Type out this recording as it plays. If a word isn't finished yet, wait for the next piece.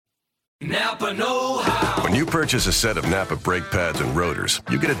Napa know-how. When you purchase a set of Napa brake pads and rotors,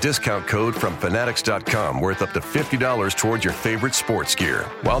 you get a discount code from Fanatics.com worth up to $50 towards your favorite sports gear.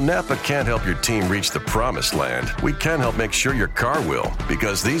 While Napa can't help your team reach the promised land, we can help make sure your car will,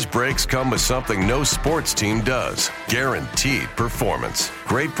 because these brakes come with something no sports team does. Guaranteed performance.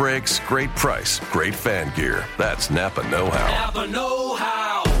 Great brakes, great price, great fan gear. That's Napa know-how. Napa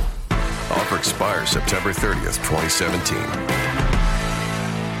know-how. Offer expires September 30th, 2017.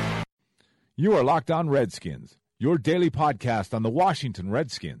 You are Locked On Redskins, your daily podcast on the Washington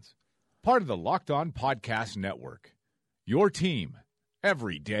Redskins, part of the Locked On Podcast Network. Your team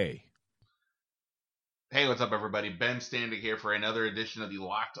every day. Hey, what's up, everybody? Ben Standig here for another edition of the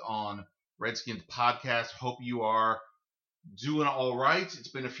Locked On Redskins podcast. Hope you are doing all right. It's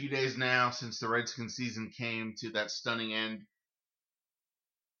been a few days now since the Redskins season came to that stunning end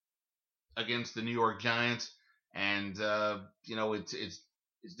against the New York Giants, and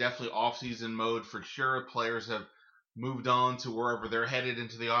it's definitely off-season mode for sure. Players have moved on to wherever they're headed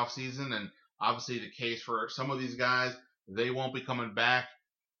into the off-season, and obviously the case for some of these guys, they won't be coming back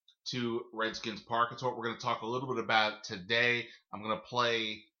to Redskins Park. It's what we're going to talk a little bit about today. I'm going to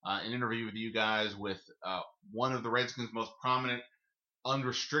play an interview with you guys with one of the Redskins' most prominent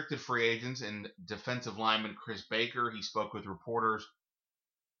unrestricted free agents and defensive lineman Chris Baker. He spoke with reporters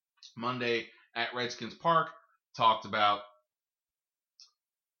Monday at Redskins Park, talked about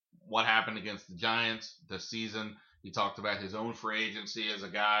what happened against the Giants this season. He talked about his own free agency as a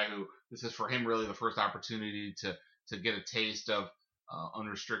guy who, this is for him really the first opportunity to get a taste of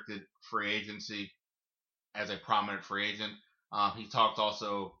unrestricted free agency as a prominent free agent. He talked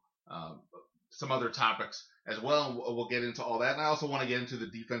also some other topics as well. We'll get into all that. And I also want to get into the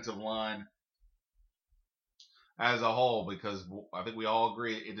defensive line as a whole, because I think we all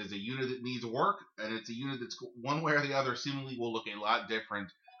agree it is a unit that needs work, and it's a unit that's one way or the other seemingly will look a lot different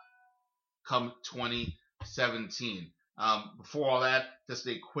come 2017. Before all that, just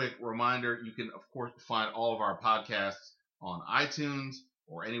a quick reminder, you can, of course, find all of our podcasts on iTunes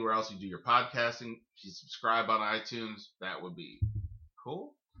or anywhere else you do your podcasting. If you subscribe on iTunes, that would be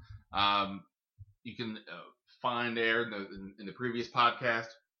cool. You can find there in the previous podcast,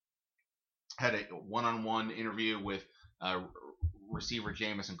 had a one-on-one interview with receiver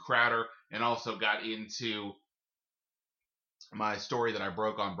Jamison Crowder, and also got into my story that I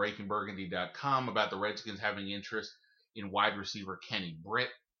broke on BreakingBurgundy.com about the Redskins having interest in wide receiver Kenny Britt.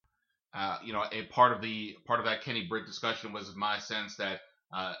 A part of that Kenny Britt discussion was my sense that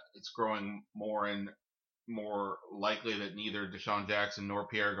it's growing more and more likely that neither Deshaun Jackson nor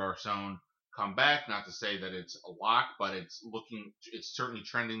Pierre Garçon come back. Not to say that it's a lock, but it's certainly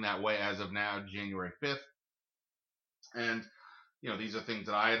trending that way as of now, January 5th. And these are things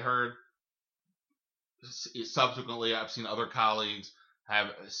that I had heard. Subsequently, I've seen other colleagues have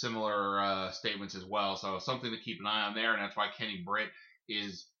similar statements as well. So something to keep an eye on there, and that's why Kenny Britt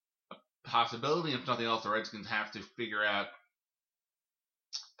is a possibility. If nothing else, the Redskins have to figure out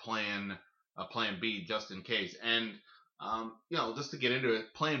plan B just in case. And just to get into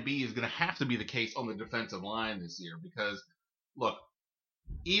it, plan B is going to have to be the case on the defensive line this year, because look,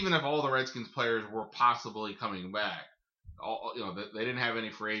 even if all the Redskins players were possibly coming back, they didn't have any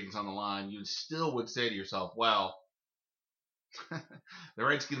free agents on the line, you still would say to yourself, well, the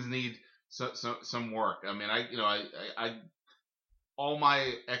Redskins need some work. I mean, I all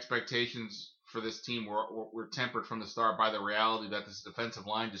my expectations for this team were tempered from the start by the reality that this defensive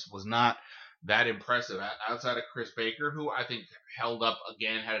line just was not that impressive. Outside of Chris Baker, who I think held up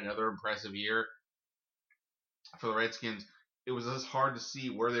again, had another impressive year for the Redskins, it was just hard to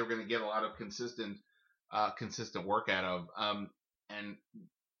see where they were going to get a lot of consistent work out of, and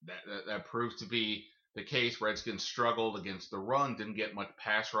that proves to be the case. Redskins struggled against the run, didn't get much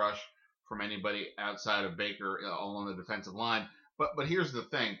pass rush from anybody outside of Baker along the defensive line. But here's the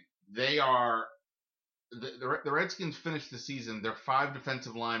thing: the Redskins finished the season. There are 5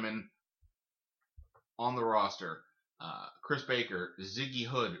 defensive linemen on the roster: Chris Baker, Ziggy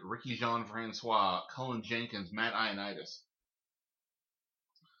Hood, Ricky Jean-Francois, Cullen Jenkins, Matt Ioannidis.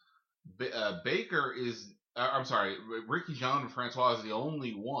 Ricky Jean-Francois is the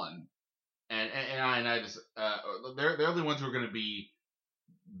only one, and Ioannidis, they're the only ones who are going to be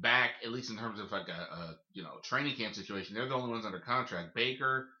back, at least in terms of like a training camp situation. They're the only ones under contract.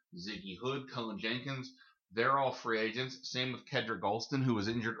 Baker, Ziggy Hood, Cullen Jenkins, they're all free agents. Same with Kedrick Golston, who was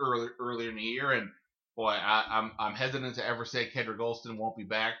injured earlier in the year, and boy, I'm hesitant to ever say Kedrick Golston won't be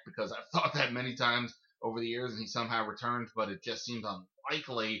back, because I've thought that many times over the years, and he somehow returned, but it just seems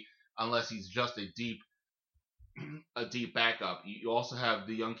unlikely unless he's just a deep backup. You also have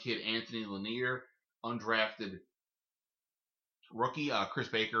the young kid Anthony Lanier, undrafted rookie. Chris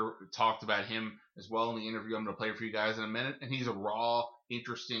Baker talked about him as well in the interview I'm going to play for you guys in a minute, and he's a raw,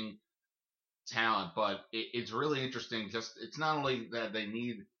 interesting talent. But it's really interesting. It's not only that they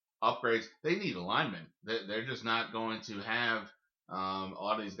need upgrades, they need alignment. They're just not going to have a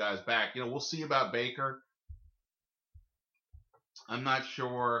lot of these guys back. We'll see about Baker. I'm not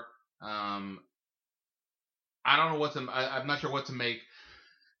sure. I don't know what to. I'm not sure what to make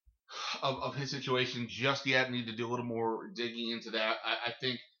of his situation just yet. Need to do a little more digging into that. I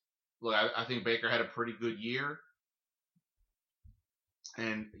think Baker had a pretty good year,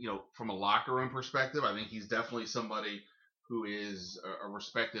 and from a locker room perspective, I think he's definitely somebody who is a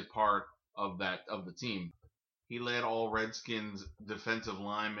respected part of the team. He led all Redskins defensive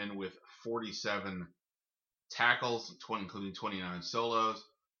linemen with 47 tackles, including 29 solos.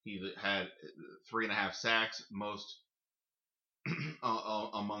 He had 3.5 sacks, most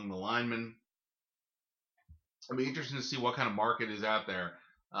among the linemen. It'll be interesting to see what kind of market is out there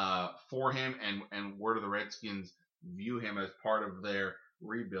for him, and where do the Redskins view him as part of their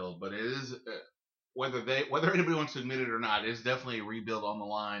rebuild. But it is whether anybody wants to admit it or not, it is definitely a rebuild on the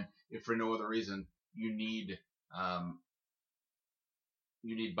line. If for no other reason, you need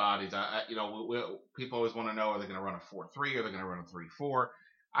bodies. People always want to know, are they going to run a 4-3? Are they going to run a 3-4?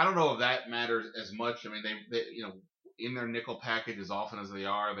 I don't know if that matters as much. I mean, they in their nickel package, as often as they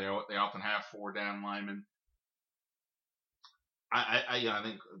are, they often have 4 down linemen. I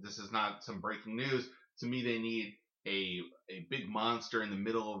think this is not some breaking news. To me, they need a big monster in the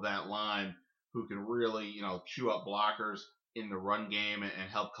middle of that line who can really, chew up blockers in the run game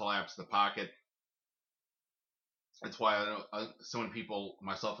and help collapse the pocket. That's why I know so many people,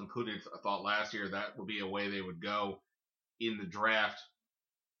 myself included, thought last year that would be a way they would go in the draft.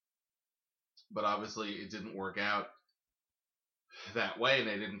 But obviously it didn't work out that way.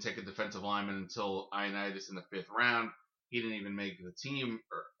 They didn't take a defensive lineman until Ioannidis in the 5th round. He didn't even make the team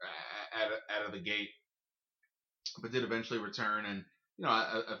out of the gate, but did eventually return, and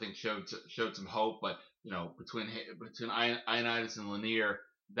I think showed some hope. But between Ioannidis and Lanier,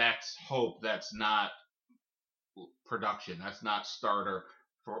 that's hope. That's not production. That's not starter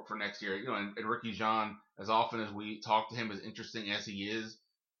for next year. And Ricky Jean, as often as we talk to him, as interesting as he is,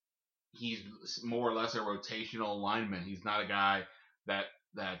 he's more or less a rotational lineman. He's not a guy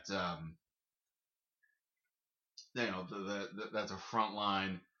that's a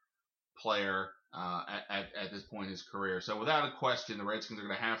frontline player at this point in his career. So without a question, the Redskins are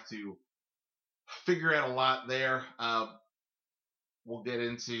going to have to figure out a lot there. We'll get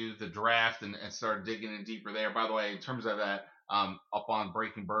into the draft and start digging in deeper there. By the way, in terms of that, up on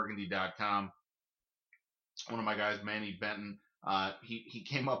BreakingBurgundy.com, one of my guys, Manny Benton, he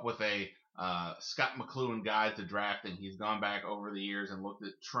came up with a Scott McCloughan guide to drafting. He's gone back over the years and looked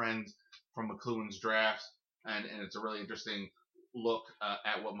at trends from McCloughan's drafts, and it's a really interesting look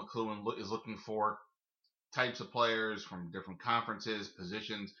at what McCloughan is looking for, types of players from different conferences,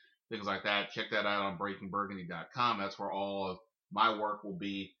 positions, things like that. Check that out on BreakingBurgundy.com. That's where all of my work will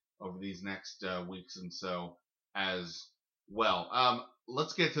be over these next weeks and so as well.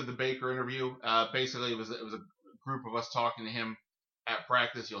 Let's get to the Baker interview. Basically, it was a group of us talking to him at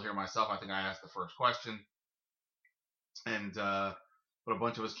practice. You'll hear myself. I think I asked the first question, and but a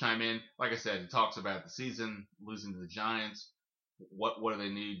bunch of us chime in. Like I said, he talks about the season, losing to the Giants. What do they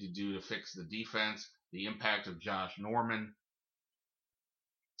need to do to fix the defense? The impact of Josh Norman.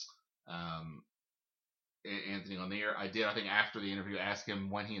 Anthony Lanier. I think after the interview, ask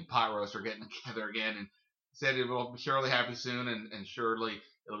him when he and Pot Roast are getting together again, and said it will surely happen soon, and surely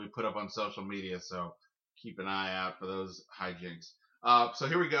it'll be put up on social media. So keep an eye out for those hijinks. So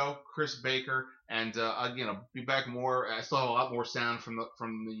here we go, Chris Baker, and again, I'll be back more. I still have a lot more sound from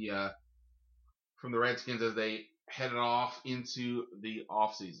the Redskins as they headed off into the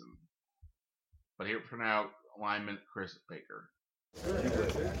offseason. But here for now, lineman Chris Baker.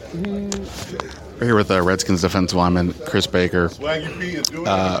 We're here with Redskins defensive lineman Chris Baker. I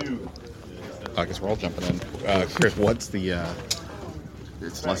guess we're all jumping in. Chris, what's the?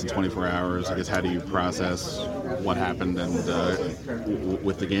 It's less than 24 hours. I guess how do you process what happened and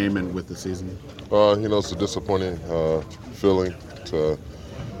with the game and with the season? It's a disappointing feeling to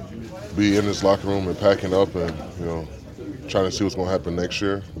be in this locker room and packing up and trying to see what's going to happen next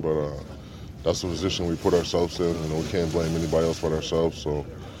year. But that's the position we put ourselves in. We can't blame anybody else but ourselves. So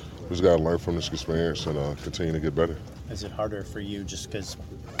we just got to learn from this experience and continue to get better. Is it harder for you just because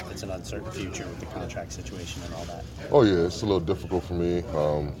it's an uncertain future with the contract situation and all that? Oh, yeah, it's a little difficult for me,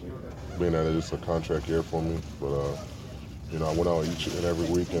 being that it's a contract year for me. But, I went out each and every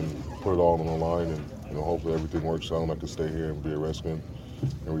week and put it all on the line, and, hopefully everything works out and I can stay here and be a Redskin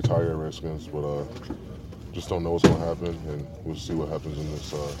and retire at Redskins. But just don't know what's going to happen, and we'll see what happens in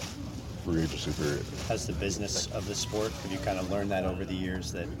this free agency period. Has the business of the sport, have you kind of learned that over the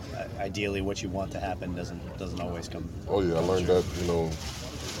years, that ideally what you want to happen doesn't always come? Oh yeah, I learned that,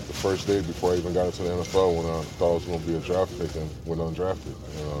 the first day before I even got into the NFL, when I thought I was going to be a draft pick and went undrafted.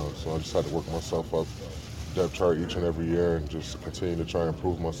 So I just had to work myself up depth chart each and every year and just continue to try and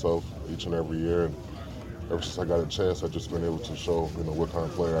improve myself each and every year. And ever since I got a chance, I've just been able to show, what kind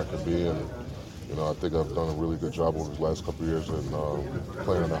of player I could be. And I think I've done a really good job over the last couple of years and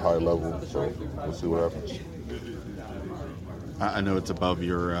playing at a high level. So we'll see what happens. I know it's above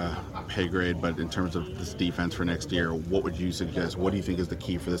your pay grade, but in terms of this defense for next year, what would you suggest? What do you think is the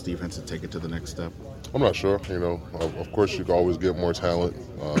key for this defense to take it to the next step? I'm not sure. Of course, you can always get more talent,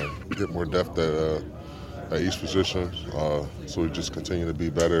 get more depth at each position. So we just continue to be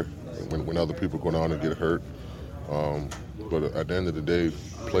better when other people go down and get hurt. But at the end of the day,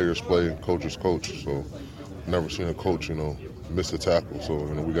 players play, coaches coach. So I've never seen a coach, miss a tackle. So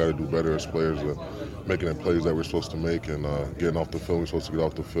we got to do better as players at making the plays that we're supposed to make and getting off the field. We're supposed to get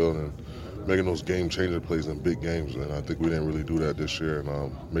off the field and making those game-changing plays in big games. And I think we didn't really do that this year.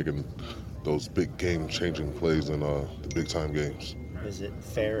 And making those big game-changing plays in the big-time games. Is it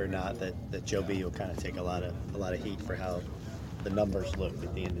fair or not that Joe B will kind of take a lot of heat for how the numbers look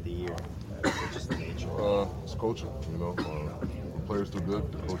at the end of the year? It's just the nature. It's coaching. When players do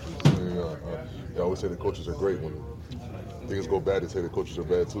good, the coaches they always say the coaches are great. When things go bad, they say the coaches are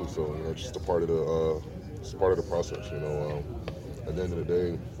bad too. So it's just a part of the process. At the end of the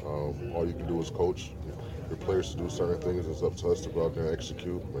day, all you can do is coach. Your players to do certain things. It's up to us to go out there and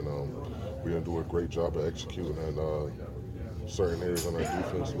execute. And we're gonna do a great job at executing and certain areas on our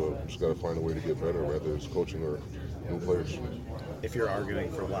defense. But we just gotta find a way to get better, whether it's coaching or new players. If you're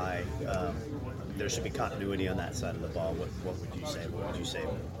arguing for why there should be continuity on that side of the ball, what would you say? What would you say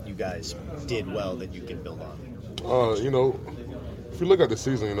you guys did well that you can build on? If you look at the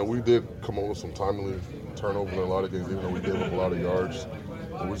season, we did come up with some timely turnovers in a lot of games, even though we gave up a lot of yards.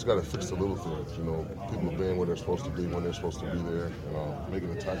 But we just got to fix the little things, people being where they're supposed to be when they're supposed to be there,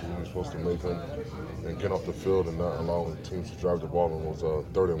 making the tackles when you're supposed to make them, and getting off the field and not allowing teams to drive the ball in those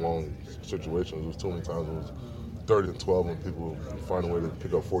third and long situations. It was too many times it was 30 and 12 and people find a way to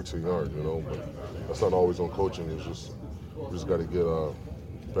pick up 14 yards, but that's not always on coaching. It's just, we just got to get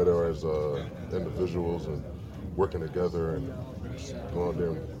better as individuals and working together and just going out there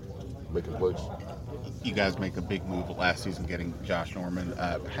and making plays. You guys make a big move last season getting Josh Norman.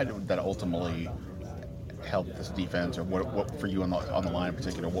 How did that ultimately help this defense, or what for you on the line in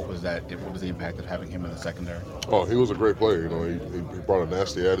particular? What was the impact of having him in the secondary? Oh, he was a great player. He brought a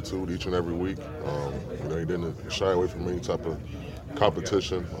nasty attitude each and every week. He didn't shy away from any type of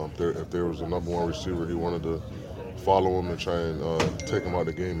competition. If there was a number one receiver, he wanted to follow him and try and take him out of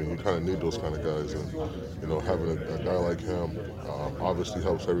the game, and you kind of need those kind of guys. And having a guy like him obviously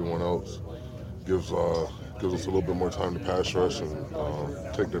helps everyone else. Gives us a little bit more time to pass rush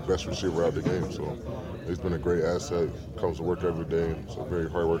and take their best receiver out of the game. So he's been a great asset. Comes to work every day. He's a very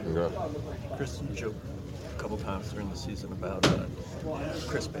hard-working guy. Chris, you joked a couple times during the season about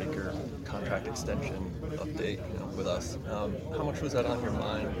Chris Baker contract extension update with us. How much was that on your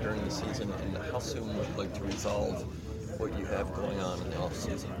mind during the season, and how soon would you like to resolve what you have going on in the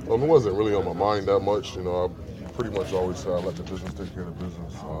offseason? It wasn't really on my mind that much. I pretty much always say I let the business take care of the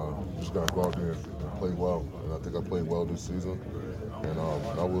business. Just got to go out there and play well. And I think I played well this season. And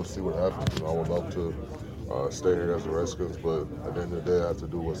I will see what happens. I would love to stay here as the Redskins, but at the end of the day, I have to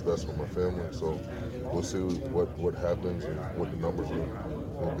do what's best for my family. So we'll see what happens and what the numbers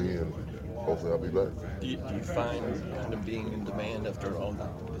will be, and hopefully I'll be back. Do you find kind of being in demand after all the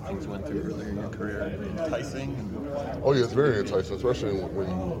things you went through earlier in your career enticing? Oh yeah, it's very enticing, especially when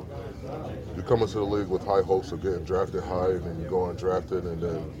you come into the league with high hopes of getting drafted high, and then you go undrafted, and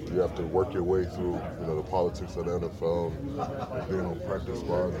then you have to work your way through the politics of the NFL and being on practice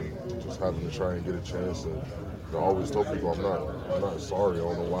squad and just having to try and get a chance. And I always told people I'm not sorry. I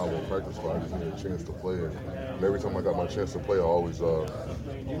don't know why I'm on practice squad. I just need a chance to play. And every time I got my chance to play, I always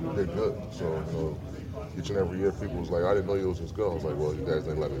did good. So each and every year, people was like, I didn't know you was as good. I was like, well, you guys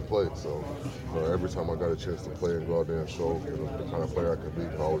didn't let me play. So every time I got a chance to play and go out there and show the kind of player I could be,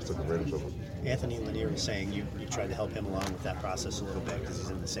 I always took advantage of it. Anthony Lanier was saying you tried to help him along with that process a little bit because he's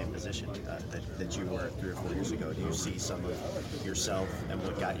in the same position that you were 3 or 4 years ago. Do you see some of yourself and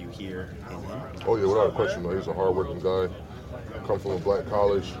what got you here in him? Oh yeah, without a question. He's a hard-working guy. Come from a black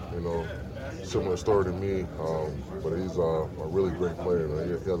college, similar story to me, but he's a really great player.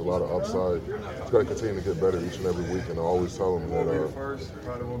 He has a lot of upside. He's got to continue to get better each and every week, and I always tell him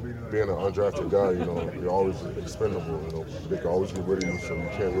that being an undrafted guy, you're always expendable. They can always get rid of you, so you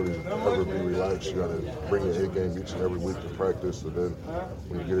can't really ever be relaxed. You got to bring your A game each and every week to practice, and then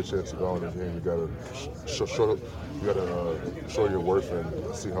when you get a chance to go out in the game, you got to show your worth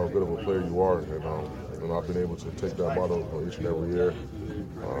and see how good of a player you are. And I've been able to take that motto each and every year.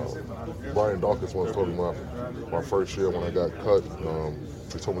 Brian Dawkins once told me my first year when I got cut,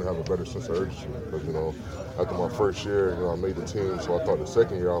 he told me to have a better sense of urgency because, after my first year, I made the team, so I thought the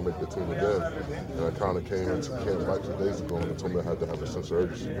second year I'll make the team again. And I kind of came into camp like 2 days ago and they told me I had to have a sense of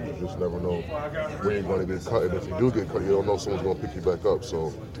urgency. You just never know when you're going to get cut, and if you do get cut, you don't know someone's going to pick you back up.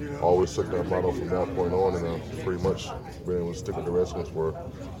 So I always took that motto from that point on, and I've pretty much been able to stick with the Redskins for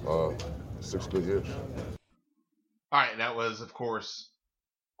 6 good years. All right, that was, of course,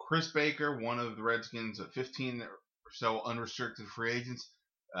 Chris Baker, one of the Redskins' 15 or so unrestricted free agents.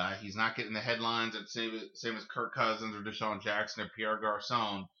 He's not getting the headlines at same as Kirk Cousins or Deshaun Jackson or Pierre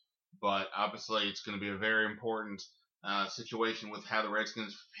Garçon, but obviously it's going to be a very important situation with how the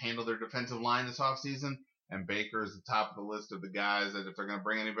Redskins handle their defensive line this offseason, and Baker is the top of the list of the guys that if they're going to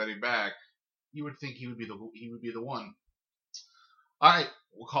bring anybody back, you would think he would be the one. All right,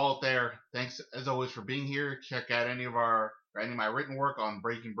 we'll call it there. Thanks as always for being here. Check out any of my written work on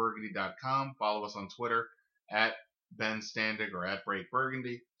breakingburgundy.com. Follow us on Twitter at Ben Standig or at Break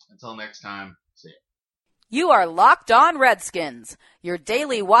Burgundy. Until next time, see ya. You are Locked On Redskins, your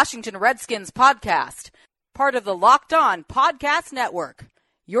daily Washington Redskins podcast. Part of the Locked On Podcast Network.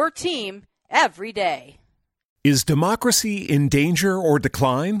 Your team every day. Is democracy in danger or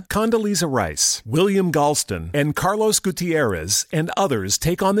decline? Condoleezza Rice, William Galston, and Carlos Gutierrez and others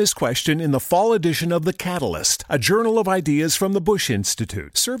take on this question in the fall edition of The Catalyst, a journal of ideas from the Bush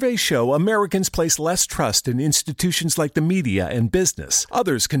Institute. Surveys show Americans place less trust in institutions like the media and business.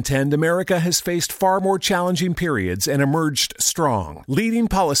 Others contend America has faced far more challenging periods and emerged strong. Leading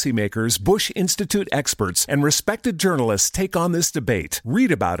policymakers, Bush Institute experts, and respected journalists take on this debate.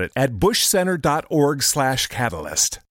 Read about it at bushcenter.org/catalyst.